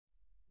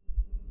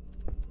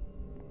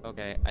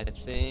Okay, I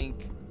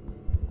think...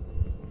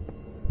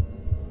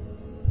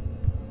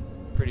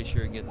 Pretty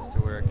sure we can get this to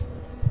work.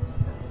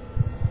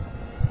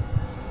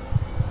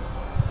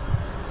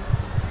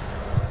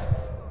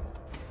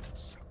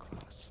 So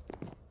close.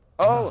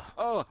 Oh!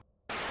 Oh!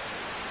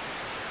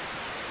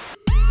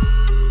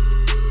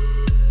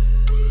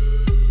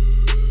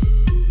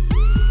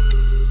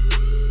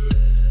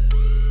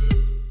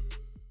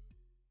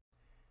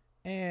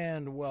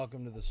 And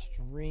welcome to the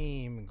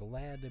stream.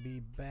 Glad to be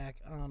back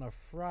on a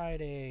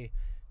Friday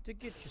to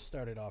get you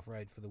started off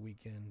right for the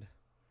weekend.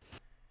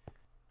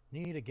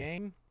 Need a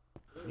game?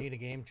 Need a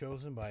game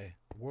chosen by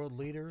world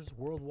leaders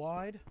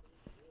worldwide?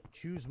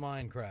 Choose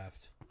Minecraft.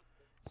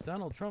 It's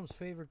Donald Trump's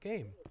favorite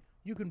game.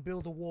 You can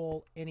build a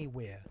wall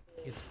anywhere.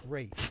 It's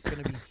great. It's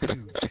going to be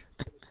huge.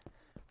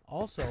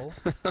 Also,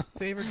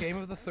 favorite game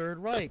of the Third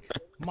Reich,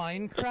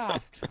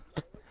 Minecraft.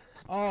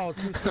 Oh,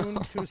 too soon?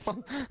 Too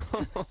soon?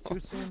 Too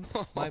soon?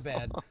 My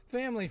bad.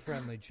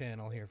 Family-friendly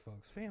channel here,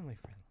 folks.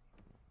 Family-friendly.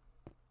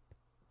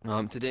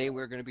 Today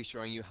we're going to be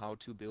showing you how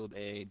to build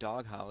a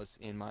doghouse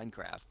in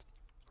Minecraft.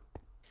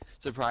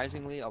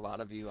 Surprisingly, a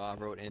lot of you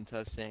wrote into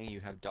us saying you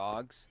have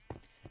dogs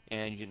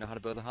and you didn't know how to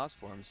build a house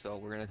for them, so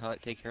we're going to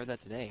take care of that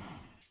today.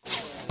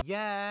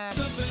 Yeah!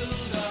 The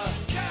builder,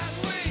 can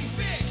we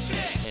fix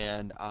it?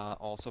 And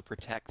also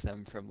protect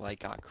them from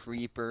like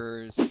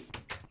creepers,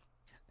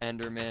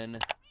 Endermen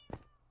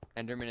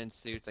in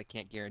suits. I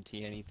can't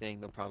guarantee anything.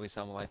 They'll probably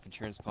sell my life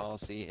insurance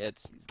policy.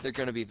 They're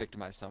going to be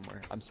victimized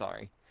somewhere. I'm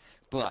sorry.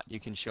 But you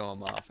can show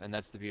them off, and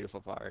that's the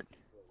beautiful part.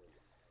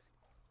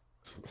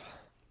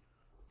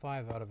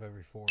 5 out of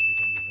every 4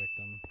 becomes a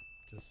victim.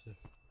 Just if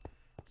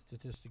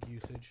statistic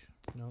usage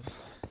notes.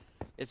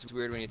 It's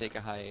weird when you take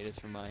a hiatus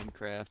from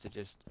Minecraft to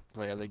just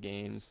play other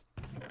games.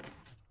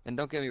 And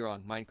don't get me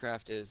wrong,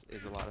 Minecraft is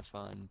a lot of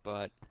fun,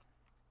 but you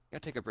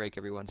gotta take a break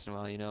every once in a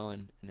while, you know,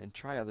 and then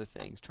try other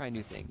things, try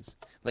new things.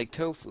 Like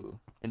tofu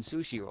and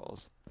sushi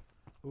rolls.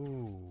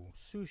 Ooh,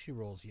 sushi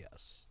rolls,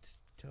 yes.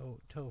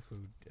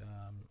 Tofu,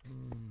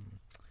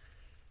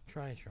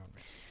 try it your own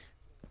risk.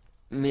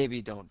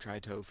 Maybe don't try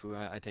tofu,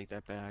 I take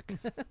that back.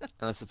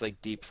 Unless it's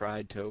like deep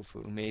fried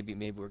tofu, maybe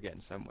we're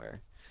getting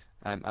somewhere.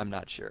 I'm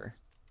not sure.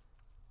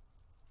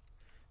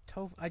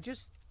 Tofu, I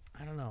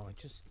don't know,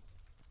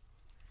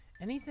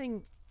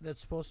 anything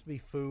that's supposed to be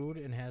food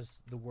and has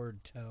the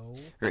word toe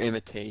Or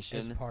imitation.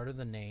 as part of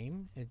the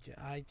name,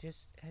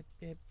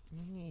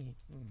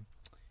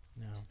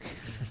 no.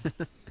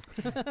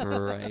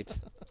 Right.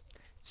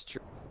 It's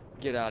true.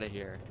 Get out of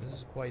here. This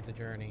is quite the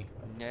journey.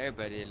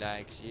 Nobody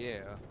likes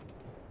you.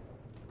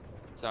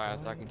 Sorry, I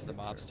was talking to the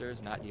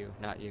mobsters, not you,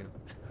 not you.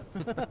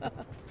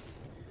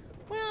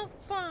 Well,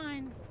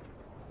 fine.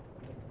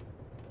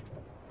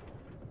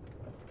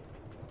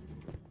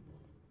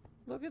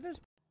 Look at this.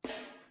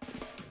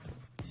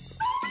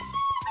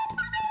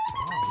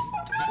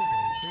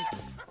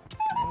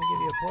 Want to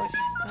give you a push?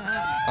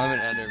 I'm an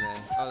Enderman.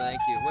 Oh, thank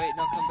you. Wait,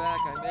 no, come back.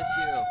 I miss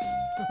you.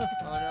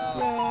 Oh, no.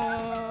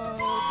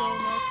 No, don't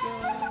let go.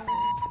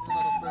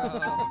 No, bro.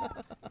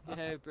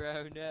 No, bro,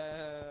 no.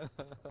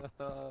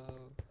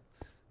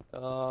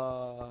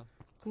 Oh.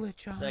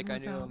 Glitch on Like I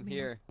knew without him. me.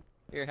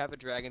 Here, have a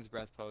dragon's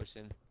breath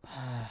potion.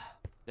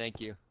 Thank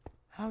you.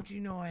 How'd you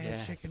know I had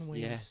Yes, chicken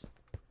wings? yes.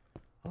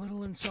 A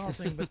little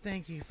insulting, but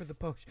thank you for the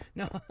potion.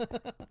 No.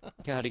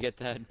 Gotta get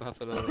that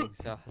buffalo wing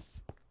sauce.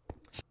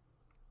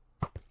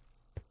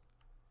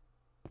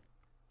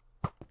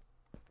 I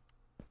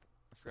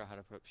forgot how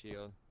to put up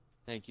shield.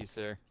 Thank you,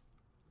 sir.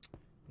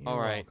 You're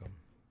Alright. welcome.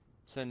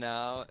 So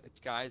now,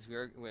 guys,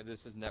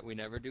 we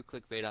never do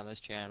clickbait on this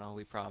channel.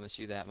 We promise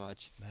you that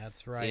much.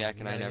 That's right. Yeah, we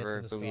can I gotta get never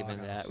to this believe in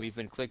doghouse. that? We've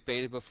been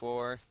clickbaited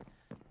before.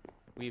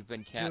 We've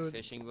been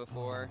catfishing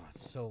before. Oh,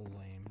 it's so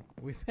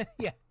lame.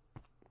 Yeah.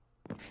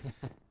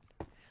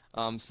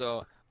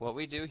 So what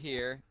we do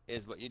here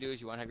is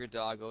you want to have your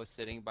doggo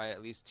sitting by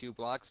at least 2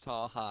 blocks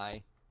tall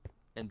high,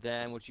 and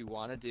then what you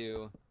want to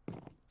do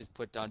is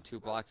put down 2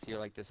 blocks here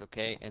like this,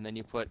 okay? And then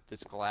you put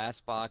this glass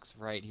box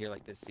right here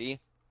like this, see?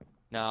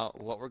 Now,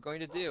 what we're going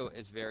to do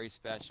is very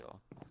special.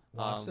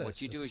 Watch this.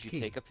 What you do This is is you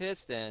key. take a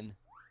piston,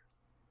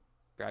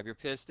 grab your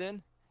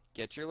piston,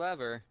 get your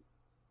lever,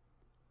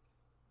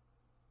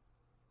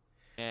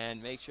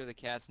 and make sure the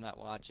cat's not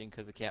watching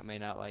because the cat may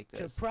not like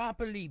To this.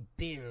 properly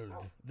build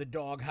the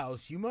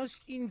doghouse, you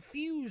must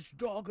infuse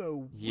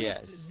doggo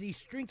Yes. with the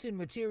strengthened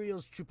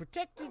materials to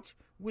protect it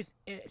with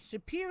a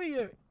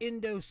superior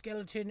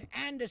endoskeleton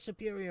and a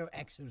superior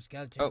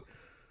exoskeleton. Oh,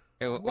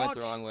 it went Watch.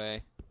 the wrong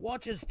way.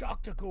 Watch as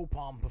Dr.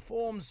 Gopom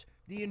performs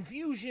the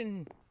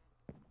infusion.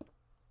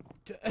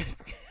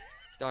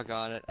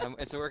 Doggone it.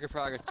 It's a work in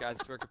progress, guys.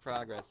 It's a work in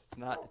progress.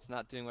 It's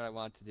not doing what I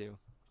want to do.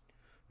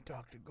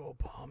 Dr.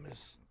 Gopom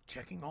is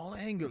checking all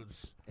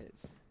angles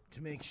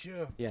to make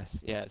sure Yes.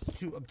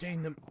 to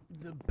obtain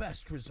the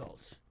best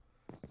results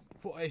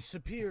for a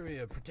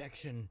superior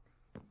protection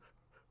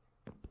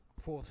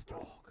for the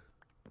dog.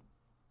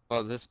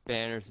 Well, this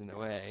banner's in the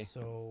way.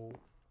 So,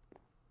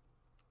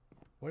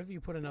 what if you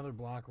put another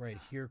block right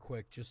here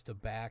quick just to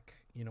back,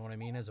 you know what I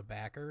mean, as a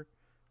backer?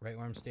 Right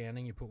where I'm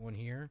standing, you put one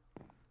here.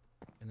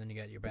 And then you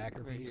got your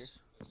backer Right piece.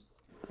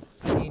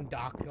 I mean,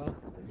 DACA.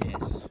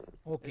 Yes.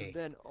 And Okay.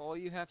 then all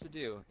you have to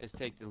do is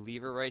take the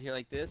lever right here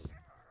like this.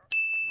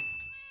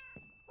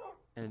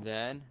 And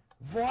then,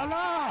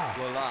 Voila!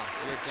 voila,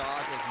 your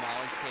dog is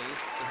now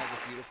encased. It has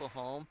a beautiful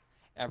home.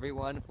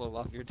 Everyone will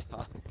love your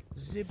dog.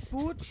 The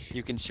pooch.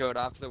 You can show it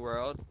off to the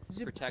world.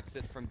 The Protects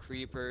it from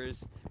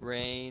creepers,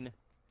 rain,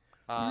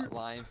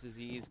 Lyme's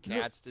disease,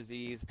 cat's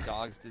disease,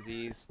 dog's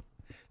disease.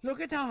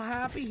 Look at how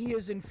happy he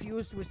is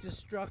infused with this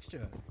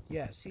structure.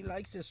 Yes, he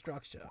likes this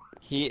structure.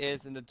 He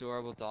is an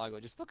adorable doggo.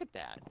 Just look at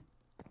that.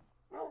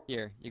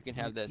 Here, you can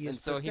have this. He And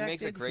is so he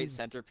makes a protected, great he's-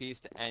 centerpiece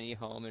to any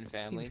home and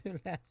family.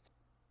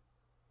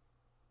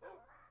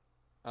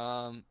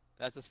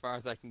 That's as far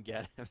as I can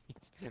get him.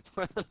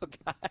 Poor little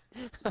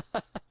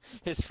guy.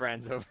 His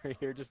friends over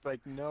here just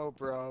like, no,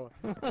 bro.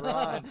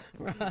 Run.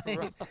 Right.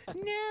 Run.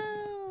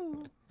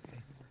 No.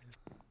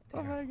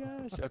 Oh my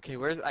gosh. Okay,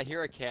 I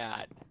hear a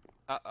cat.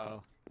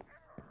 Uh-oh.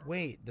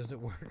 Wait, does it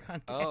work on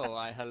cats?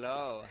 Oh,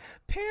 hello.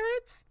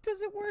 Parrots?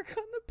 Does it work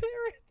on the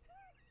parrot?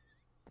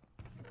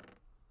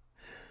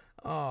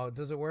 Oh,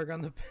 does it work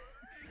on the...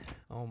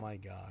 Oh my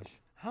gosh.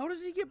 How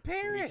does he get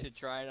parrots? We should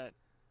try it.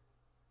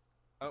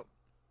 Oh.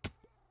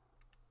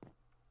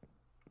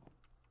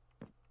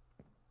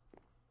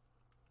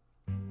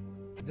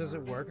 Does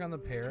it work on the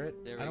parrot?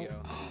 There I we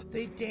don't... go.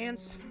 They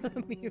dance to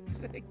the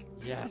music.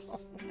 Yes. Oh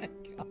my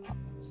gosh.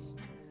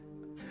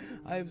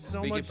 I have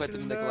so We much could put to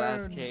them in the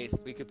glass learn. case.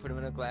 We could put them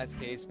in a glass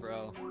case,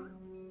 bro.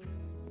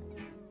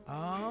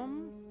 Well,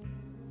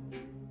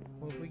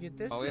 if we get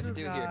this All we have to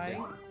little do here. guy...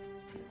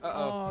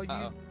 Uh-oh. Oh, you...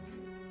 Uh-oh.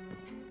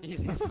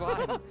 He's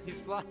flying. He's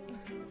flying.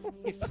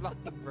 He's flying,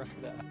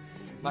 brother.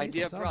 My He's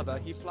dear so brother,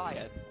 close. he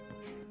flyeth.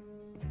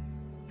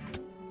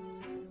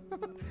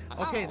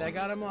 Okay, Ow. that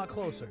got him a lot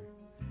closer.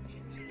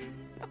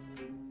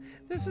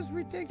 This is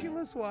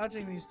ridiculous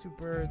watching these two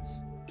birds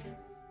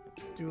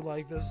do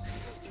like this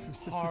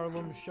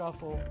Harlem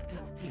shuffle.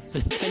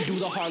 And do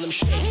the Harlem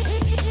Shake.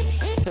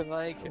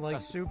 like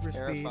a super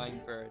speed.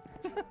 terrifying bird.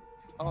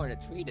 Oh, and it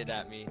tweeted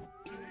at me.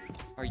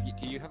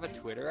 Do you have a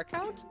Twitter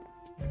account?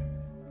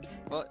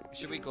 Well,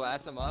 should we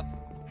glass him up?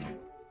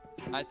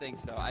 I think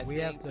so. I We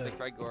think have to- the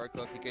Craig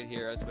Oracle, if he could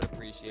hear us, would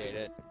appreciate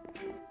it.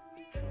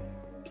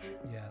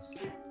 Yes.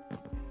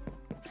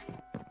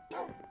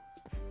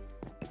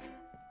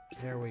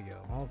 There we go.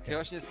 The Okay.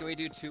 question is, can we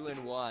do 2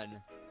 in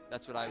 1?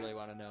 That's what I really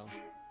want to know.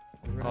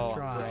 We're gonna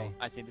try. Bro,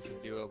 I think this is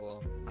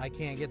doable. I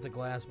can't get the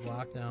glass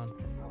block down.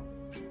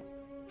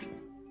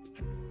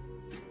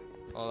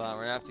 Hold on,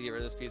 we're gonna have to get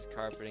rid of this piece of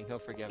carpeting. He'll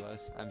forgive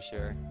us, I'm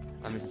sure.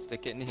 I'm gonna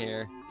stick it in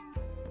here.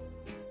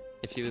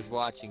 If he was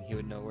watching, he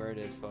would know where it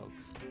is,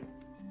 folks.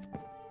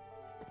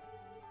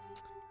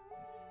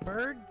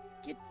 Bird,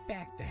 get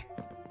back there.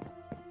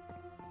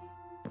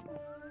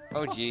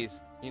 Oh, jeez.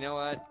 You know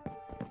what?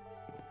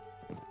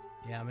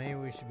 Yeah, maybe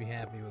we should be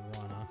happy with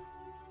one,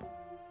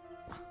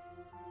 huh?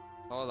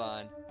 Hold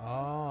on.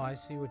 Oh, I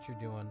see what you're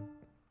doing.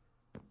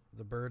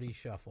 The birdie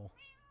shuffle.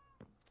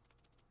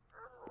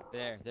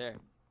 There.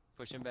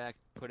 Push him back.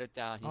 Put it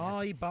down. Oh,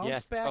 he bounced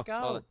yes. back Hold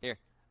on. out. Here.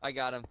 I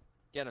got him.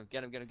 Get him.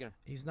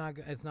 He's not.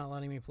 It's not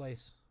letting me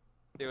place.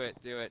 Do it.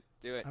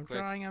 I'm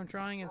quick.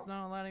 trying. It's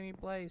not letting me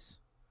place.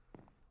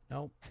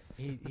 Nope.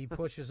 He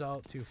pushes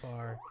out too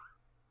far.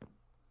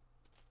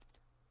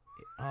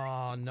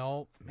 Oh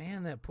no,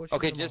 man, that pushes.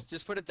 Okay, him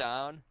just put it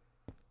down.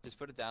 Just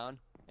put it down,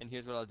 and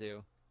here's what I'll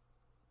do.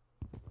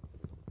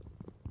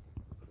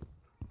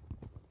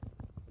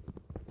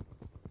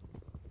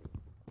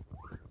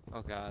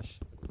 Oh gosh.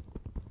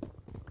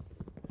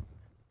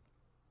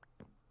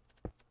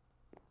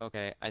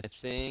 Okay, I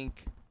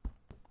think.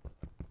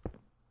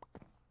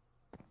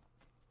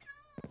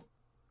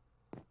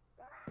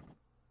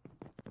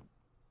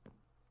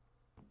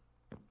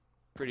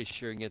 Pretty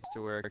sure it gets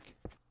to work.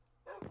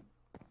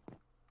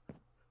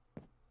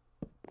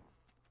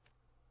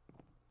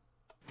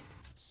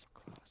 So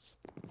close.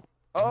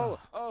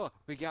 Oh,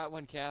 we got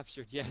one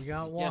captured. Yes. We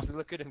got Yes, one.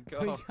 look at him We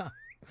go. got-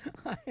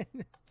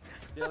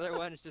 The other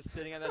one is just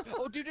sitting on that.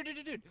 Oh, dude.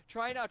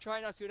 Try it out, see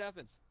what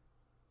happens.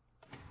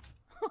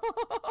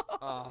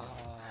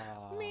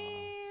 Ah.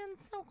 Man,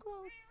 so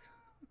close.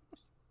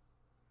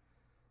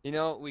 You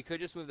know, we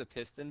could just move the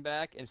piston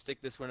back and stick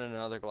this one in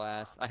another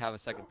glass. I have a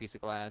second piece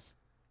of glass.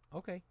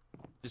 Okay.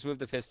 Just move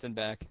the piston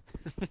back.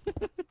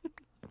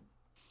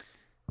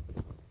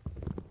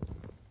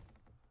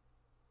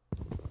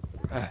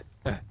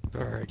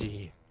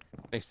 Birdie.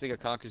 Makes me think of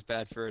Conker's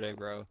Bad Fur Day,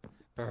 bro.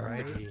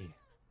 Right. Birdie.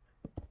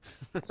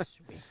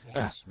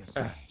 Smash.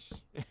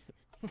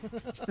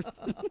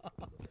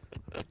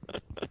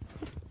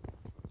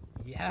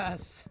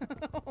 Yes.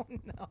 Oh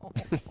no.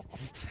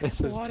 This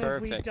is What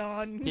have we perfect.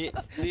 done?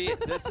 See,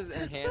 this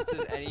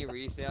enhances any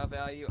resale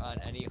value on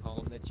any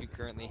home that you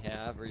currently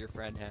have or your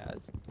friend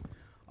has.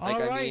 Like,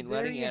 All I right, mean,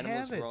 there letting you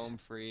animals have it. roam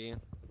free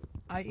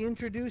I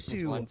introduce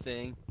is you one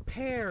thing.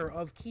 pair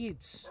of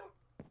Keats.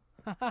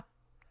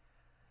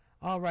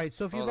 All right,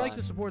 so if you'd Hold like on.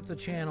 to support the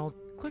channel,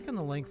 click on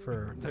the link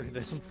for Look at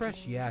this. some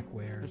fresh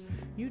yakware.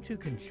 You too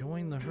can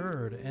join the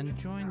herd and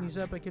join these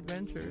epic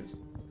adventures.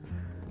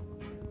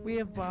 We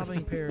have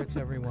bobbing parrots,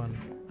 everyone.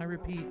 I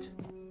repeat,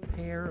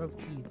 pair of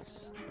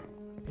Keats.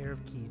 Pair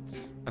of Keats.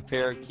 A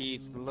pair of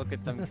Keats. Look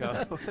at them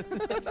go.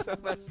 So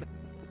messed up.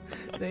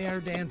 They are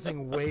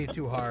dancing way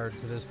too hard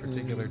to this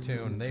particular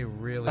tune. They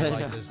really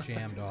like this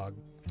jam, dog.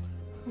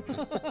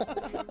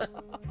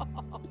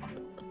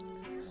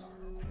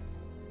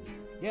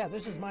 Yeah,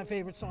 this is my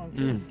favorite song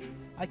too.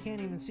 I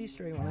can't even see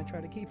straight when I try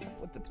to keep up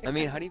with the parrots. I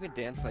mean, how do you even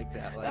dance like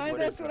that? Like,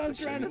 That's what I'm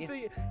trying to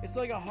figure. It's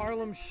like a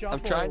Harlem Shuffle.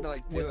 I'm trying to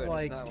like do with it.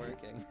 like, it's not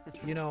working.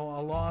 you know,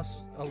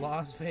 a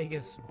Las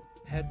Vegas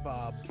head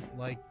bob.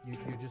 Like you're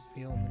just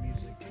feeling the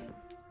music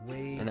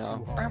way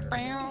too hard.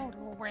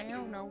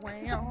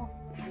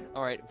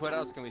 All right, what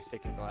else can we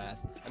stick in glass?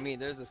 I mean,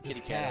 there's this kitty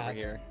This cat over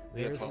here.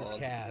 There's Leopold. this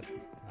cat.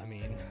 I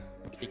mean,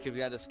 He could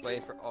be on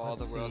display for all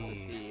Let's the world to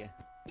see. see.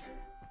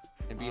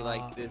 And be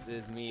like, this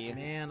is me.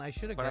 man, I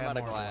should have But I'm grabbed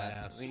out of more glass.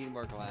 glass. We need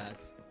more glass.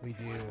 We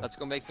do. Let's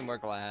go make some more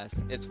glass.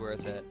 It's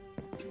worth it.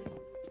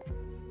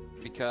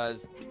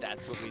 Because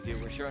that's what we do.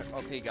 We're sure.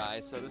 Okay,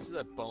 guys, so this is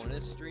a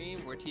bonus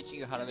stream. We're teaching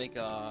you how to make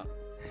a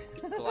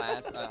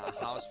glass, a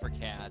house for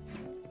cats.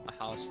 A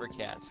house for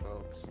cats,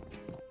 folks.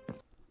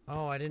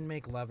 Oh, I didn't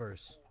make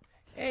levers.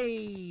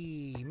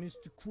 Hey,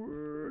 Mr.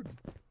 Krug.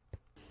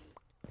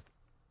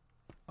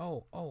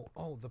 Oh,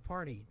 the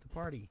party.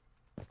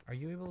 Are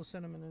you able to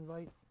send him an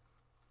invite?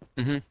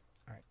 Mm-hmm. All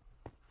right.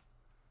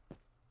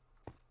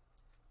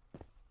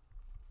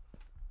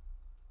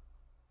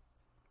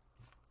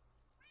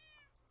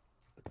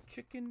 A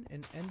chicken,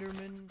 an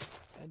Enderman,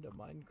 and a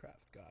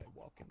Minecraft guy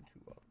walk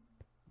into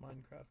a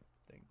Minecraft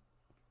thing.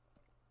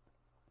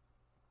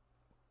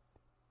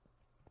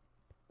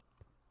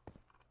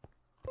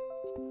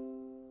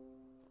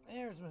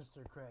 There's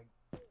Mr. Craig.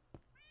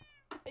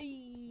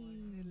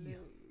 Hey.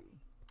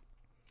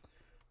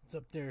 What's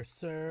up there,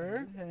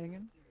 sir?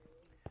 Hanging.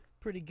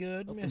 Pretty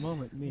good, At the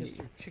moment, me.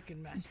 Mr.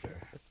 Chicken Master.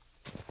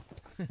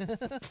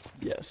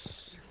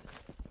 Yes.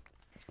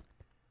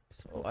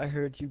 So I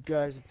heard you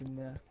guys have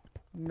been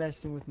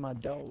messing with my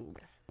dog.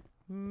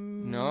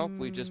 Nope,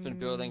 we've just been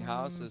building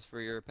houses for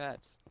your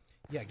pets.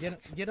 Yeah, get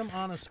him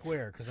on a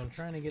square, because I'm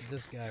trying to get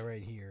this guy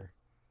right here.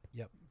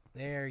 Yep,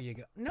 there you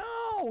go.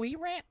 No, he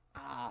ran.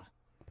 Ah,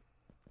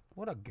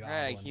 what a goblin.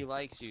 Greg, he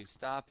likes you.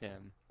 Stop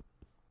him.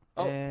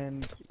 Oh.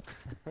 And,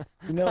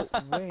 you know,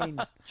 Wayne,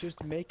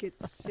 just make it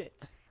sit.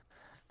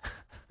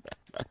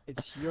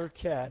 It's your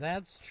cat.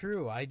 That's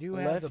true. I do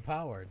have the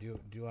power.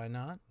 Do I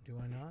not?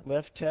 Do I not?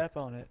 Left tap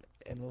on it,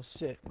 and it'll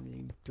sit, and you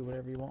can do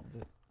whatever you want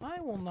with it. I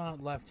will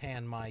not left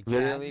hand my cat.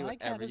 Literally, My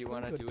cat whatever has you been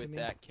want to good do with me.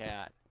 that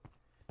cat.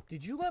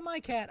 Did you let my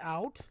cat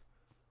out,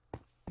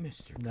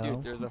 Mister? No.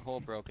 Dude, there's a hole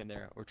broken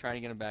there. We're trying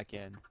to get him back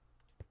in.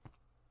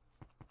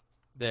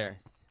 There.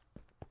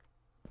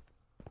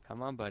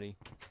 Come on, buddy.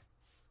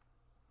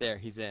 There,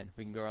 he's in.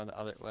 We can go around the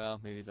other.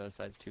 Well, maybe the other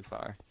side's too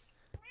far.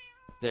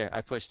 There,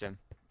 I pushed him.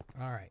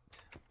 All right.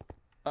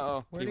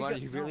 Uh-oh, Where'd he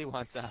he go? really No.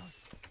 wants out.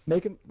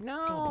 Make him.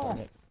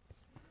 No.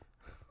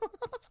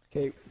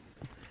 Okay.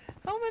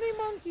 How many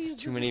monkeys? There's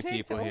too does many it take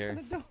people to here.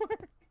 Open the door?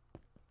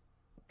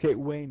 Okay,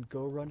 Wayne,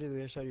 go run to the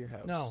other side of your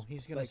house. No,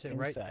 he's gonna like sit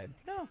inside. right.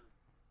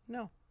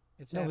 No.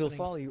 It's No, happening. he'll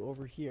follow you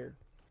over here.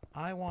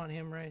 I want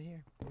him right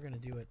here. We're gonna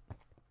do it.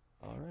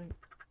 All right.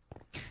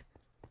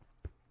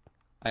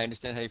 I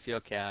understand how you feel,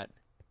 cat.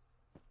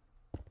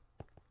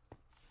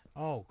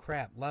 Oh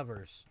crap!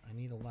 Levers. I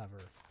need a lever.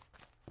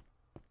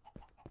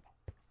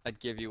 I'd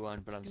give you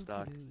one, but I'm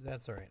stuck.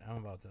 That's all right. I'm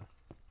about to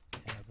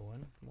have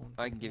one.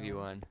 I can give you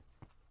one.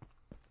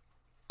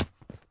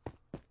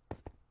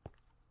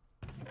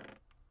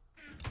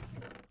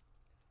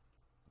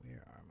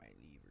 Where are my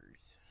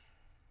levers?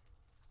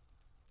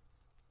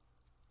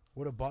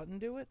 Would a button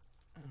do it?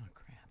 Oh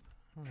crap!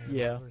 I don't know what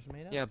Yeah. levers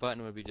made of. Yeah,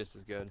 button would be just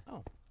as good. Oh,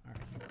 all right.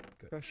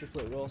 Good. Pressure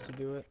plate will also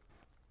do it.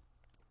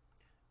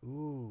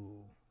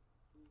 Ooh.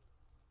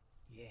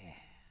 Yeah.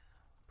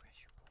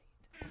 Pressure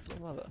plate. It's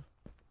a lever.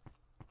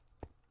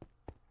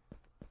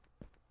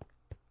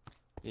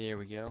 Here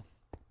we go.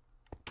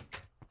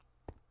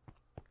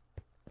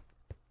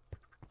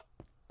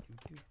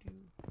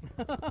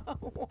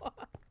 What?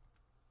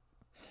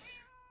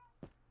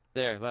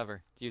 There,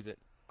 lever. Use it.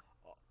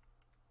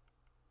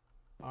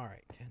 All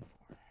right,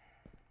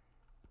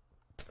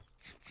 10-4.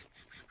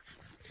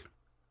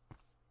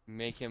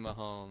 Make him a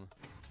home.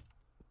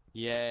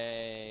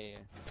 Yay.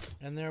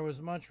 And there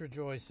was much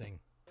rejoicing.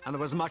 And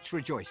there was much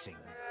rejoicing.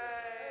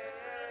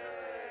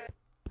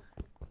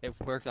 It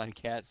worked on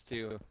cats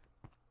too.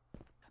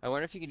 I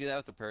wonder if you can do that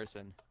with a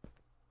person.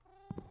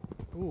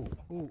 Ooh,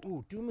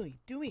 do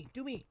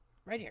me,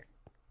 right here.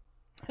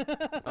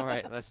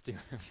 Alright, let's do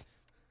it.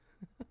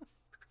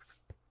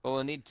 Well,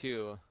 we'll need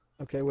two.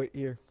 Okay, wait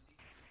here.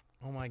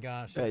 Oh my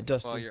gosh. Hey,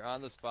 Dustin. Well, you're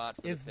on the spot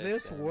for If the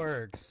this piston.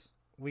 works,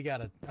 we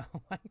gotta.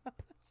 Oh my gosh.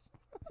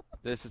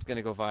 This is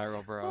gonna go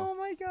viral, bro. Oh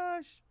my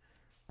gosh.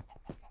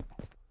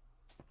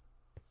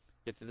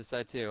 Get to the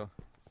side too.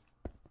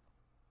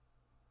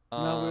 No,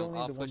 we only need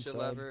I'll the one push a side.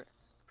 lever.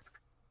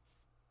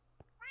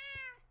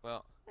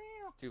 Well,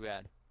 it's too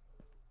bad.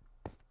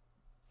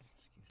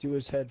 Do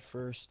his head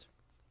first.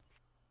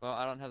 Well,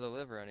 I don't have the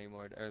liver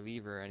anymore, or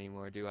lever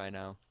anymore, do I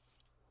now?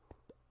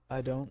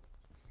 I don't.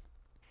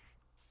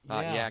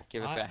 Yeah,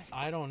 give it back.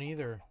 I don't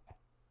either.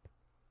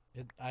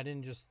 I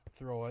didn't just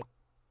throw it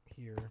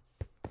here.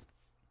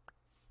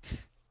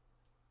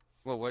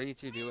 Well, what are you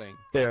two doing?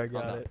 There, I Hold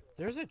got on. it.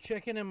 There's a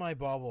chicken in my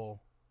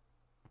bubble.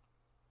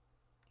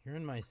 You're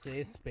in my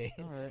safe space.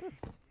 All right.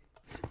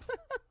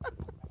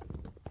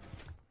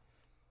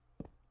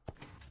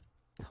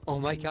 Oh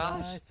my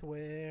gosh! I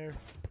swear.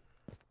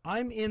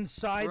 I'm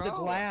inside the Bro.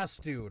 glass,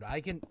 dude.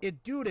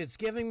 Dude, it's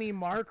giving me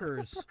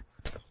markers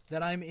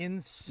that I'm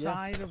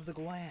inside of the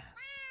glass.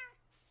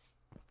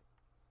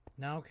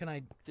 Now can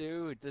I...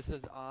 Dude, this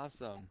is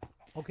awesome.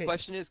 Okay,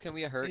 Question is, can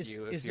we hurt Is-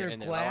 you is if you're there in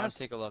there? I want glass? to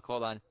take a look.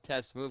 Hold on.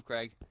 Test, move,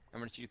 Craig. I'm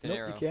gonna shoot an Nope,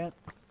 arrow. you can't.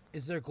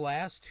 is there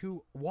glass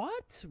too...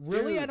 What?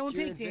 Really? I Dude, don't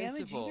you're take damage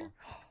invincible. either?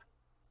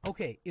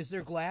 Okay, is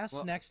there glass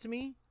Well- next to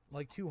me?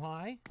 Like too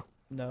high?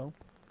 No.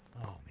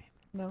 Oh, man.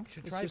 No.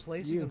 Should it's try just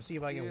placing you. them, see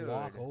if I can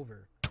walk Dude.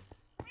 over.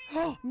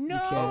 Oh,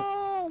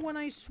 no! When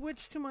I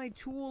switched to my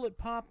tool, it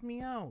popped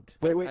me out.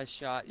 Wait, wait. I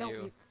shot No,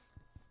 you.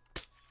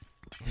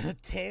 The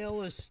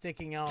tail is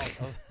sticking out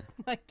of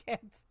my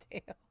cat's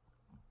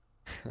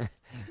tail.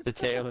 The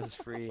tail is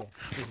free.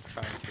 He's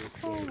trying to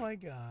Oh escape. my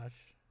gosh.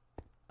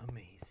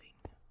 Amazing.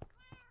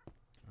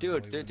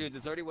 Dude, Oh, dude,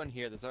 there's already one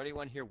here. There's already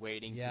one here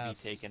waiting Yes.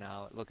 to be taken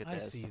out. Look at I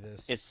this. see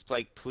this. It's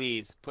like,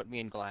 please, put me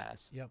in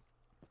glass. Yep.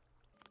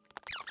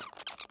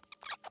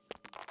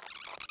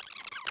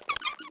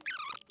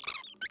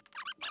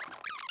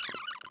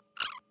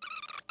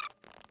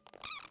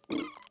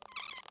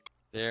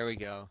 There we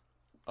go.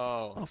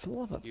 Oh, Oh, for the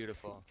love of...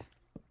 beautiful.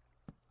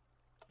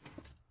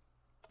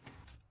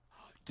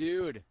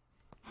 Dude!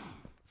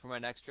 For my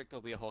next trick,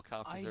 there'll be a whole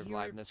cow preserved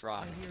live in this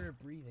rock. I hear it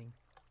breathing.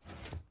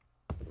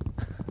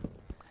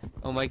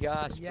 Oh my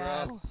gosh,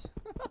 Yes. bro.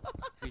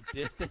 We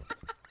did it.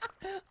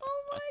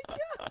 Oh my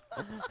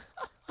god.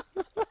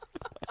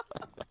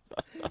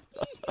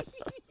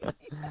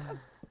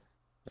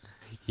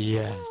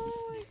 Yes.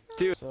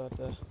 Dude. So I have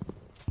to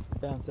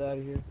bounce out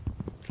of here.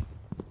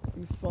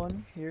 Be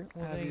fun here.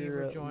 Well, have thank you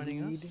your for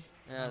joining lead. us.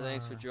 Yeah,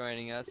 thanks for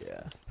joining us.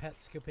 Yeah.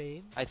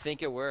 Petscapade. I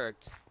think it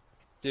worked.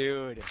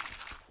 Dude.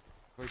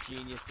 We're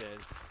geniuses.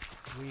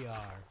 We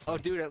are. Oh,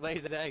 dude, it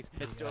lays its eggs.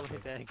 It still Yeah.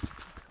 lays eggs.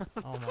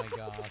 Oh my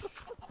gosh.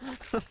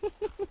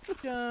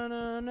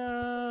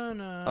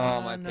 Da-na-na-na,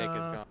 Oh, my pick is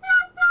na. gone.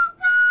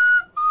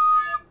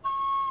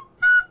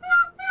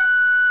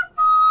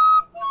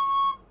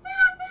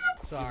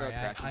 Sorry,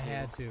 Crack the I table.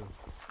 had to.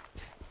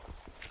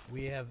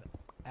 We have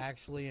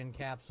actually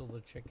encapsulated the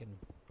chicken.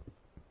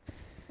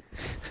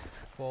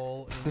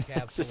 Full This is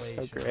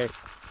encapsulation. so great.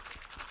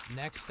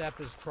 Next step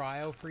is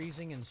cryo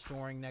freezing and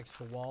storing next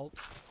to Walt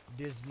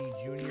Disney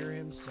Jr.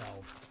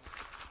 himself.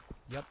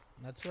 Yep,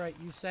 that's right.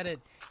 You said it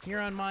here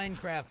on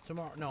Minecraft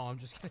tomorrow. No, I'm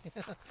just kidding.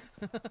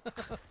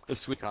 The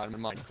sweet con in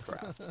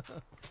Minecraft.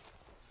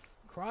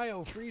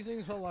 Cryo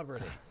freezing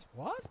celebrities.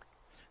 What?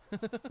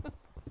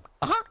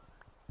 Uh-huh.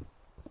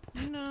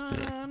 Na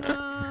na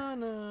na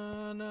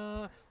na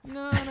na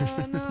na na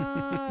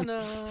na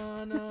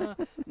na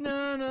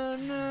na na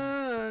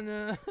na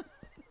na.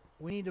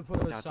 We need to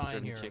put a Not sign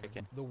disturbing here.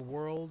 chicken. The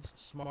world's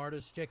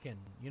smartest chicken.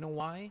 You know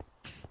why?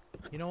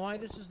 You know why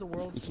this is the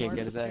world's He can't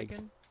get smartest his eggs.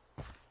 chicken?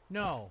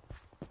 No.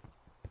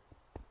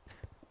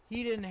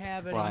 He didn't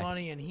have any Why?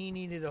 money and he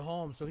needed a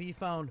home, so he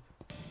found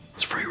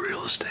It's free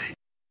real estate.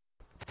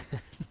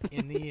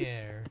 in the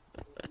air.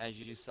 As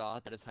you saw,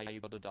 that is how you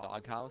build a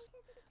doghouse.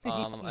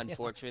 Yeah.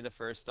 Unfortunately, the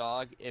first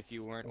dog, if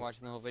you weren't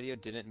watching the whole video,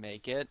 didn't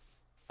make it.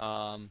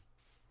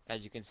 As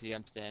you can see,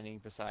 I'm standing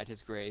beside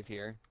his grave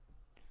here.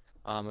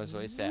 It was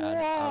really sad.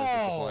 I was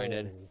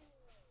disappointed.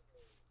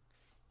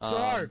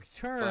 Dark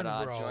turn,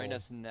 But bro. join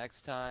us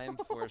next time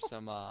for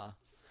some All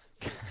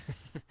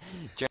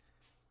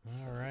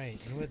right,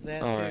 and with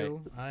that All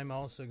too, I'm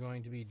also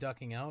going to be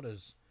ducking out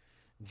as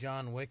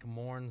John Wick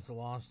mourns the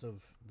loss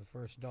of the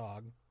first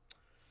dog.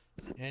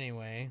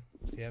 Anyway,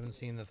 if you haven't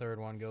seen the third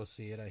one, go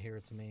see it. I hear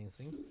it's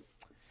amazing.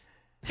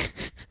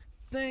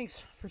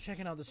 Thanks for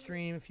checking out the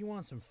stream. If you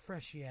want some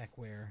fresh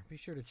yakware, be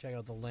sure to check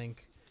out the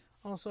link.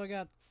 Also, I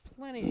got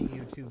plenty of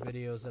YouTube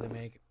videos that I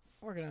make.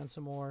 Working on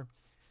some more.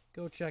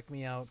 Go check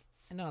me out.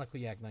 Nautical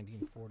Yak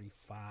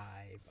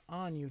 1945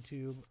 on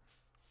YouTube.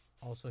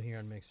 Also here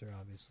on Mixer,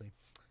 obviously.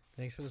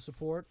 Thanks for the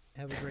support.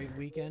 Have a great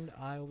weekend.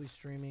 I will be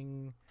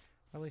streaming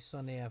probably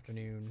Sunday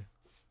afternoon,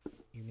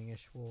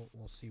 evening-ish. We'll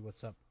see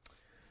what's up.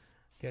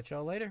 Catch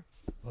y'all later.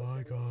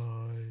 Bye, guys.